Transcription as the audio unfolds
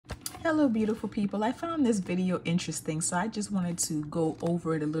Hello, beautiful people. I found this video interesting, so I just wanted to go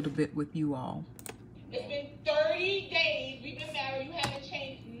over it a little bit with you all. It's been 30 days we've been married. You haven't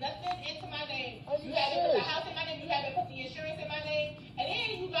changed nothing into my name. You haven't put the house in my name. You haven't put the insurance in my name. And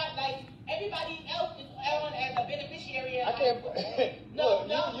then you got like everybody else is on as a beneficiary. I can't. No,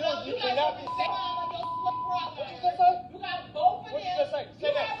 you cannot be saying. You got both of them. What you just say?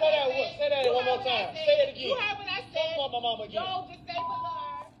 Say that one more time. Say it again. You heard what I said. Talk about my mama again. Yo, just say what I.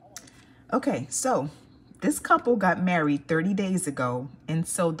 Okay, so this couple got married 30 days ago, and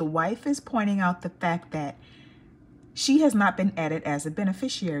so the wife is pointing out the fact that she has not been added as a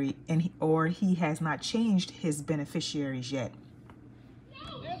beneficiary, or he has not changed his beneficiaries yet.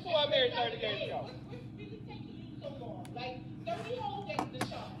 That's who I married 30 days ago. What's really taking you so long? Like 30 whole days,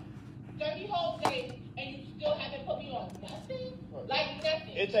 Deshaun. 30 whole days, and you still haven't put me on nothing? Like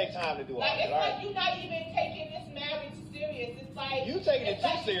nothing. It takes time to do all Like that. it's like you're not even taking this marriage serious. It's like You taking it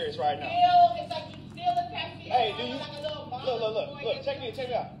too serious right now. It's like you still attached to Hey, do you like a little mama boy. look, check me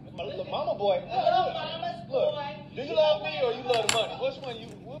out. My little mama boy. A little mama's boy. Do you love me or you love the money? Which one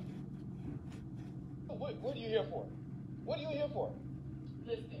what are you here for? What are you here for?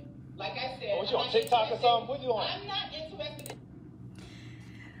 Listen, like I said, What you on TikTok or something? What you on? I'm not interested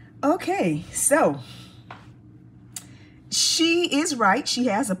in. Okay, so she is right. She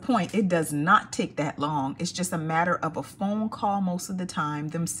has a point. It does not take that long. It's just a matter of a phone call most of the time,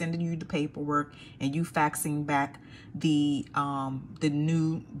 them sending you the paperwork and you faxing back the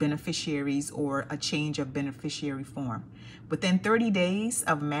new beneficiaries or a change of beneficiary form. Within 30 days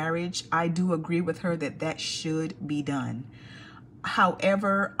of marriage, I do agree with her that that should be done.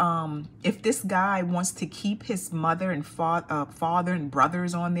 However, if this guy wants to keep his mother and father and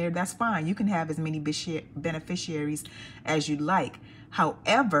brothers on there, that's fine. You can have as many beneficiaries as you like.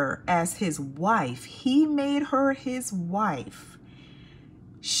 However, as his wife, he made her his wife.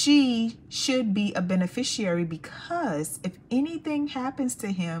 She should be a beneficiary because if anything happens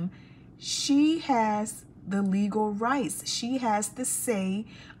to him, she has the legal rights. She has the say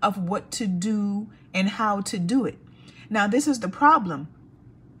of what to do and how to do it. Now, this is the problem.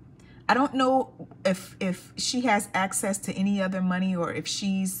 I don't know if she has access to any other money or if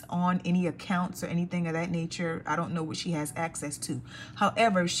she's on any accounts or anything of that nature. I don't know what she has access to.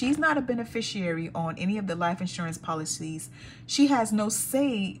 However, if she's not a beneficiary on any of the life insurance policies, she has no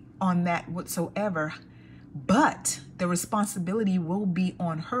say on that whatsoever. But the responsibility will be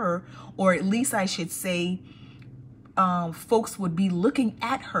on her, or at least I should say, folks would be looking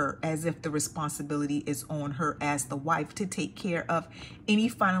at her as if the responsibility is on her as the wife to take care of any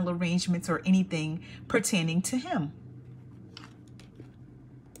final arrangements or anything pertaining to him.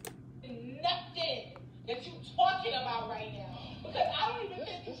 Nothing that you talking about right now, because I don't even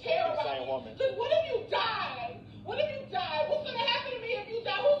think you care about me. Because what if you die? What if you die? What's gonna happen to me if you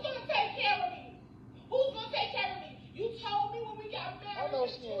die? Who's gonna take care of me? Who's gonna take care of me? You told me when we got married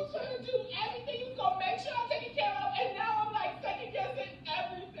that you was gonna do everything. You was gonna make sure I'm taken care of, and now I'm like second guessing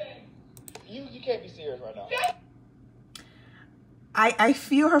everything. You can't be serious right now. I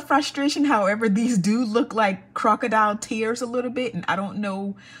feel her frustration. However, these do look like crocodile tears a little bit. And I don't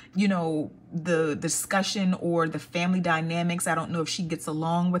know, you know, the discussion or the family dynamics. I don't know if she gets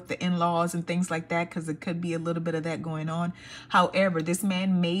along with the in-laws and things like that, because it could be a little bit of that going on. However, this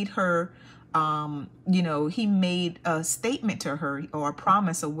man made her, you know, he made a statement to her or a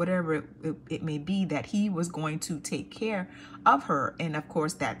promise or whatever it may be that he was going to take care of her. And of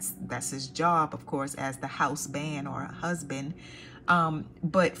course, that's his job, of course, as the house man or a husband.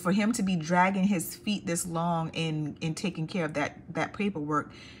 But for him to be dragging his feet this long in taking care of that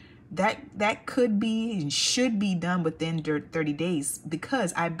paperwork, that could be and should be done within 30 days,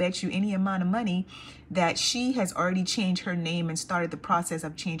 because I bet you any amount of money that she has already changed her name and started the process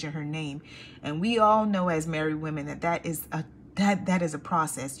of changing her name. And we all know as married women that is a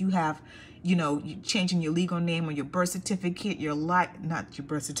process. You have, you know, you changing your legal name on your birth certificate, not your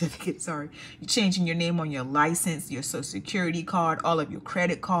birth certificate, sorry. You're changing your name on your license, your social security card, all of your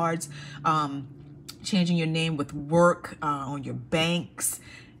credit cards, changing your name with work, on your banks.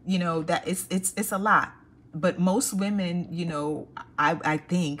 You know, that it's a lot. But most women, you know, I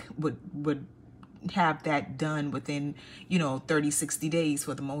think would have that done within, you know, 30, 60 days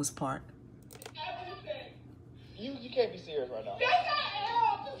for the most part. Everything. You can't be serious right now. Yes,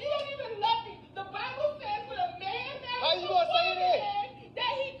 I am, because you don't even love me. The Bible says when a man How you gonna say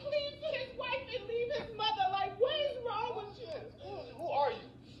that he cleaves to his wife and leave his mother. Like, what is wrong with you? Who are you?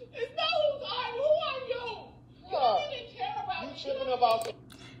 It's not who are you. Who are you? You don't even care about me. You tripping about.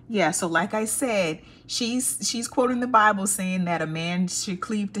 Yeah, so like I said, she's quoting the Bible saying that a man should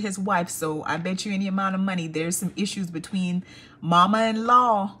cleave to his wife. So I bet you any amount of money there's some issues between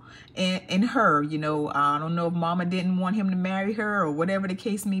mama-in-law and her. You know, I don't know if mama didn't want him to marry her or whatever the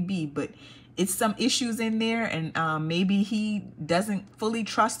case may be, but it's some issues in there, and maybe he doesn't fully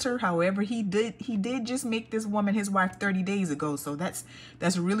trust her. However, he did just make this woman his wife 30 days ago. So that's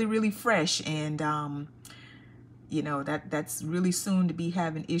really, really fresh, and you know, that's really soon to be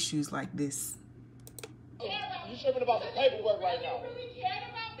having issues like this. You tripping about the paperwork right now. If you really cared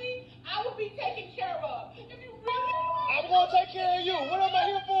about me, I would be taken care of. If you really I'm going to take care of you. What am I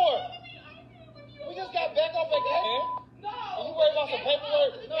here for? We just got back off vacation. No. And you worried about some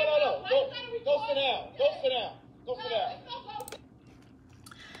paperwork? No. Go sit down. Go sit down.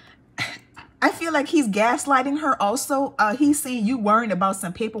 I feel like he's gaslighting her also. He's saying you worrying about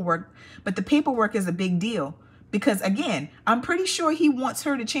some paperwork, but the paperwork is a big deal. Because again, I'm pretty sure he wants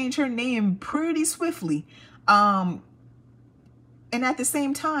her to change her name pretty swiftly. And at the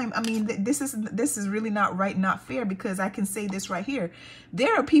same time, I mean, this is really not right, not fair, because I can say this right here.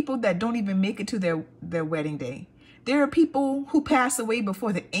 There are people that don't even make it to their wedding day. There are people who pass away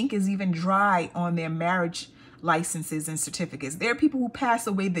before the ink is even dry on their marriage licenses and certificates. There are people who pass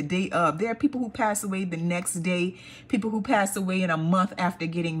away the day of. There are people who pass away the next day. People who pass away in a month after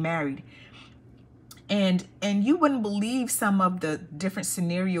getting married. And you wouldn't believe some of the different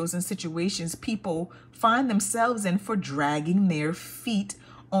scenarios and situations people find themselves in for dragging their feet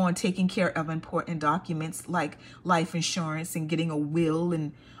on taking care of important documents like life insurance and getting a will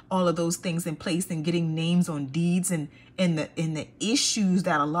and all of those things in place and getting names on deeds and the issues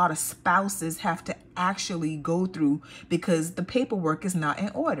that a lot of spouses have to actually go through because the paperwork is not in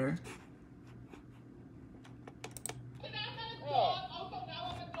order.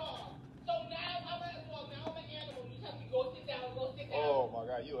 Oh my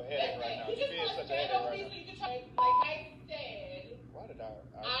God, you a headache right now. You're being such a headache right now. Like I said,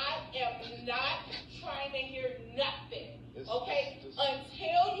 I am not trying to hear nothing. Okay?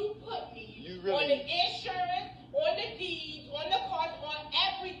 Until you put me on the insurance, on the deeds, on the cards, on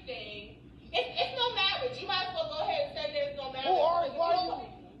everything. It's no marriage. You might as well go ahead and say there's no marriage. Why are you?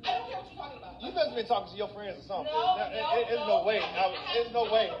 I don't care what you're talking about. You must have been talking to your friends or something. There's no way. There's no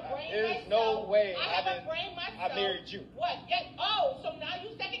way. There's no way I married you. What? So now you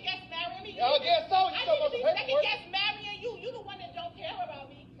second guess marrying me? I guess so. You I talking about the need to be second paperwork? guess marrying you. You the one that don't care about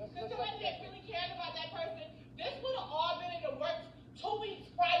me. Because somebody that really cared about that person, this would have all been in the works 2 weeks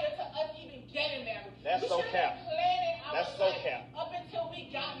prior to us even getting married. That's so cap. That's so cap. Up until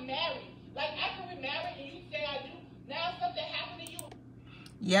we got married. Like after we married and you say I do, now something happened to you.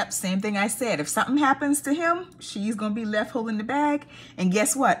 Yep, same thing I said. If something happens to him, she's going to be left holding the bag. And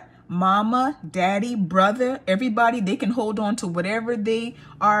guess what? Mama, daddy, brother, everybody, they can hold on to whatever they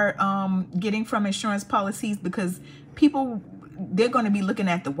are getting from insurance policies, because people, they're going to be looking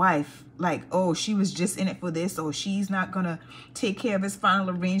at the wife like, oh, she was just in it for this, or she's not going to take care of his final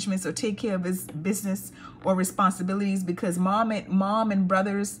arrangements or take care of his business or responsibilities, because mom and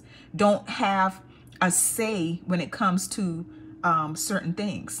brothers don't have a say when it comes to certain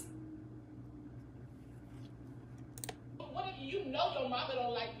things. What if you know your mama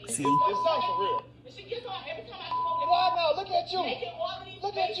don't like me? See? It's something for real. And she gets on every time I come over. Why now? Look at you. Making all of these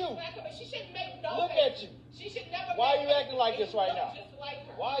Look at you. She shouldn't make no Look at you. She should never. Why are you acting like this right now? Just like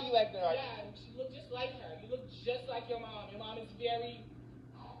her. Why are you acting like Yeah, she look just like her. You look just like your mom. Your mom is very,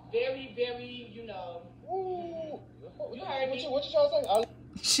 very, very, you know. Ooh. You heard me. What you trying to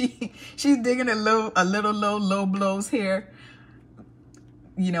say? She's digging a little low blows here.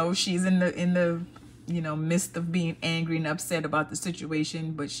 You know, she's in the midst of being angry and upset about the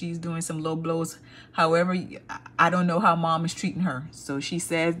situation, but she's doing some low blows. However, I don't know how mom is treating her. So she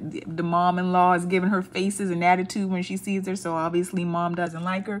says the mom-in-law is giving her faces and attitude when she sees her. So obviously mom doesn't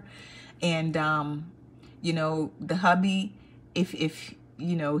like her. And, you know, the hubby, if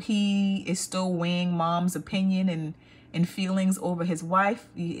you know, he is still weighing mom's opinion and feelings over his wife,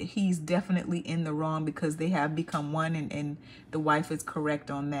 he's definitely in the wrong, because they have become one, and the wife is correct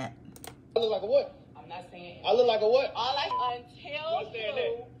on that. I look like a what? I'm not saying. I look like a what?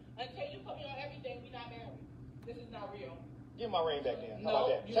 Until you put me on everything, we not married. This is not real. Give my ring back then. No, How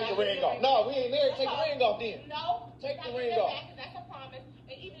about that? you Take the not ring getting off. the No, ring we ain't married. Take the ring off then. No. Take the you're not ring getting it off. back, 'cause that's a promise.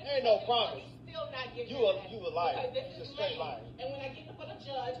 And even if Ain't you no take it, promise. you're still not getting You it a- back. you a liar. Because this You're is a straight lame. liar. And when I get before the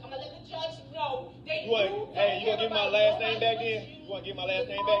judge, I'm gonna let the judge know that You gonna give my last name back then? You wanna give my last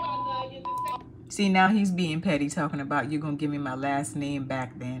name back? See, now he's being petty, talking about you're gonna give me my last name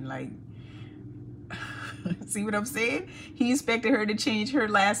back then. Like, See what I'm saying? He expected her to change her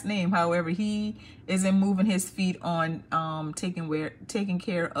last name. However, he isn't moving his feet on taking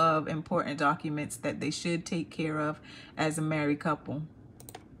care of important documents that they should take care of as a married couple.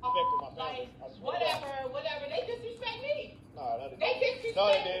 Like, whatever. They disrespect me. No, They disrespect no,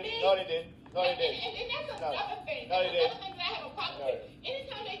 they didn't. me. No, they didn't. No, they And didn't. that's another thing. No, they That's didn't. another thing that I have a problem with.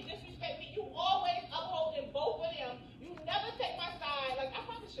 Anytime they disrespect me, you always upholding both of them. You never take my side. Like, I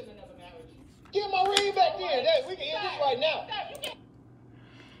probably shouldn't have never married you. Give my ring back then. We can end this right now. Sir, you can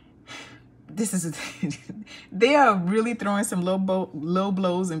This is they are really throwing some low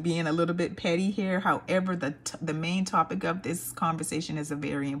blows and being a little bit petty here. However, the main topic of this conversation is a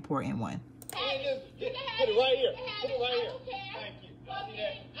very important one. Put it right here. Put it right here. Thank you.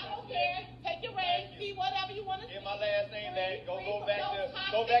 I don't care. Take your ring. See whatever you want to see. Get my last name back.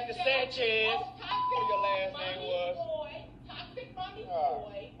 Go back to Sanchez. Who your last name was. Toxic mommy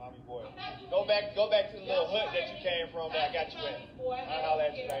boy. Mommy boy. Go back to the little hut that you came from that I got you at. I'll holler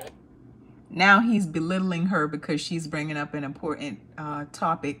at you later. Now he's belittling her because she's bringing up an important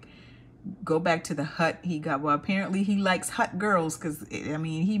topic. Go back to the hut he got. Well, apparently he likes hut girls because, I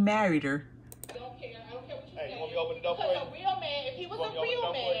mean, he married her. I don't care what you Hey, say. you want me to open the door for Because you? a real man, if he was a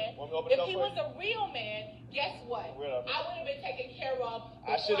real man, guess what? I would have been taken care of.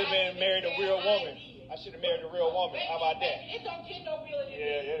 I should have been married a real woman. I should have married a real woman. How about that? It don't get no realer than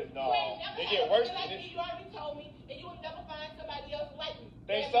Yeah, this. no. You ain't never They had get a worse nigga than like this. me. You already told me, and you will never find somebody else like me.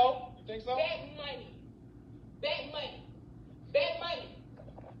 Think so? You think so? Bad money. Bad money. Bad money.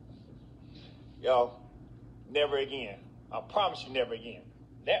 Yo, never again. I promise you, never again.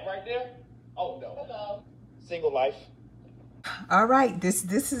 That right there? Oh no. Hello. Single life. All right, this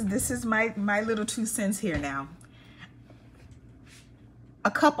is my little 2 cents here now. A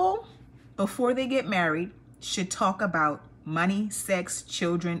couple, before they get married, should talk about money, sex,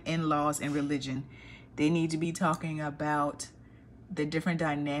 children, in-laws, and religion. They need to be talking about the different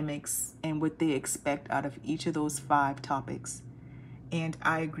dynamics and what they expect out of each of those 5 topics. And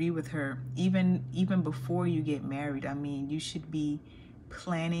I agree with her. Even before you get married, I mean, you should be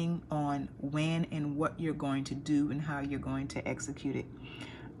planning on when and what you're going to do and how you're going to execute it.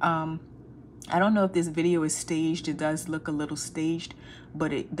 I don't know if this video is staged. It does look a little staged,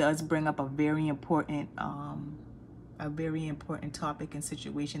 but it does bring up a very important topic and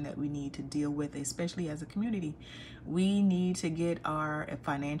situation that we need to deal with, especially as a community. We need to get our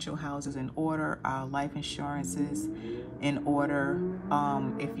financial houses in order, our life insurances in order.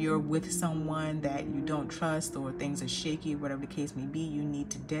 If you're with someone that you don't trust or things are shaky, whatever the case may be, you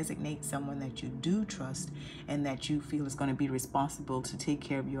need to designate someone that you do trust and that you feel is going to be responsible to take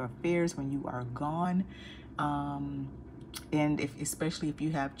care of your affairs when you are gone. And especially if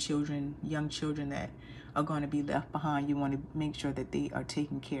you have children, young children that are going to be left behind, you want to make sure that they are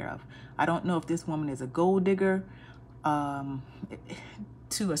taken care of. I don't know if this woman is a gold digger.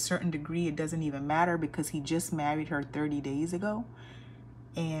 To a certain degree, it doesn't even matter because he just married her 30 days ago.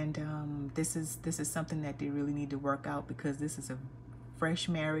 And this is something that they really need to work out, because this is a fresh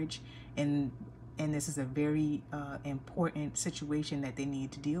marriage, and this is a very important situation that they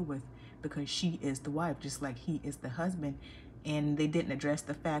need to deal with, because she is the wife just like he is the husband. And they didn't address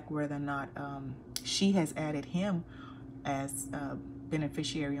the fact whether or not she has added him as a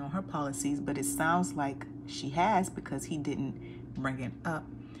beneficiary on her policies, but it sounds like she has, because he didn't bring it up.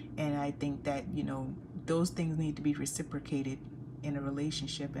 And I think that, you know, those things need to be reciprocated in a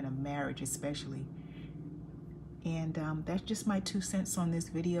relationship, in a marriage especially. And that's just my 2 cents on this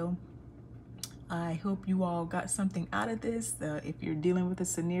video. I hope you all got something out of this. If you're dealing with a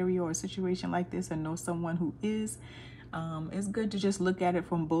scenario or a situation like this and know someone who is, it's good to just look at it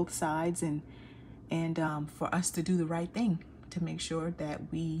from both sides, and for us to do the right thing to make sure that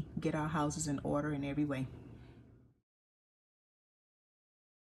we get our houses in order in every way.